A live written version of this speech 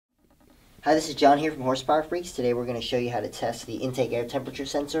Hi, this is John here from Horsepower Freaks. Today we're going to show you how to test the intake air temperature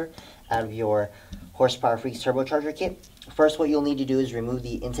sensor out of your Horsepower Freaks turbocharger kit. First, what you'll need to do is remove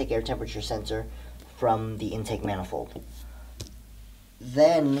the intake air temperature sensor from the intake manifold.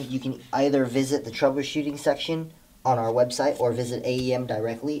 Then you can either visit the troubleshooting section on our website or visit AEM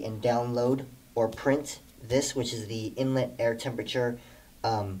directly and download or print this, which is the inlet air temperature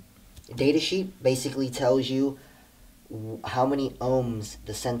data sheet. Basically tells you how many ohms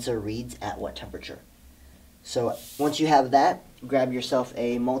the sensor reads at what temperature. So once you have that, grab yourself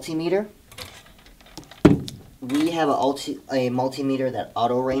a multimeter. We have a multimeter that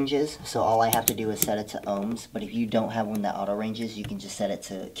auto ranges, so all I have to do is set it to ohms, but if you don't have one that auto ranges, you can just set it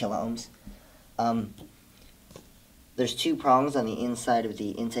to kilo ohms. There's two prongs on the inside of the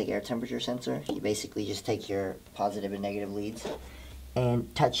intake air temperature sensor. You basically just take your positive and negative leads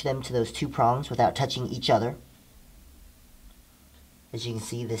and touch them to those two prongs without touching each other. As you can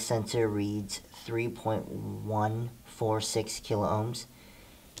see, this sensor reads 3.146 kilo ohms.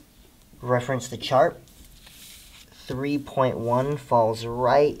 Reference the chart. 3.1 falls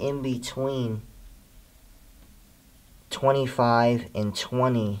right in between 25 and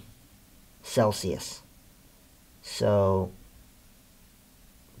 20 Celsius. So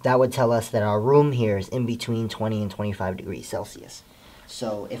that would tell us that our room here is in between 20 and 25 degrees Celsius.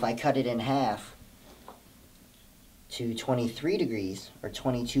 So if I cut it in half to 23 degrees, or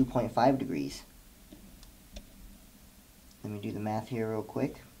 22.5 degrees. Let me do the math here real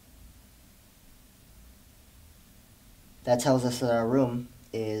quick. That tells us that our room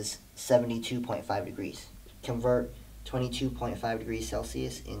is 72.5 degrees. Convert 22.5 degrees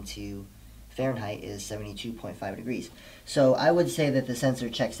Celsius into Fahrenheit is 72.5 degrees. So I would say that the sensor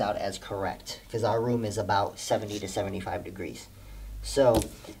checks out as correct, because our room is about 70 to 75 degrees. So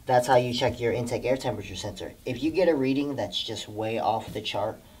that's how you check your intake air temperature sensor. If you get a reading that's just way off the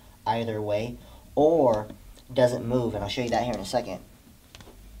chart either way, or doesn't move, and I'll show you that here in a second,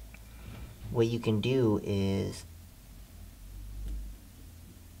 what you can do is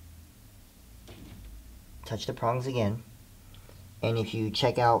touch the prongs again, and if you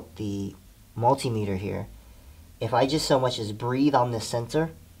check out the multimeter here, if I just so much as breathe on this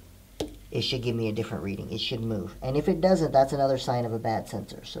sensor, it should give me a different reading. It should move. And if it doesn't, that's another sign of a bad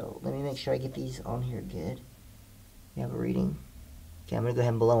sensor. So let me make sure I get these on here good. We have a reading. Okay, I'm going to go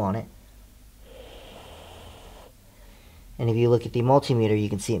ahead and blow on it. And if you look at the multimeter, you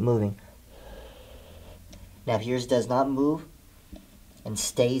can see it moving. Now, if yours does not move and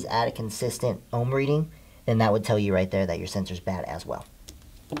stays at a consistent ohm reading, then that would tell you right there that your sensor's bad as well.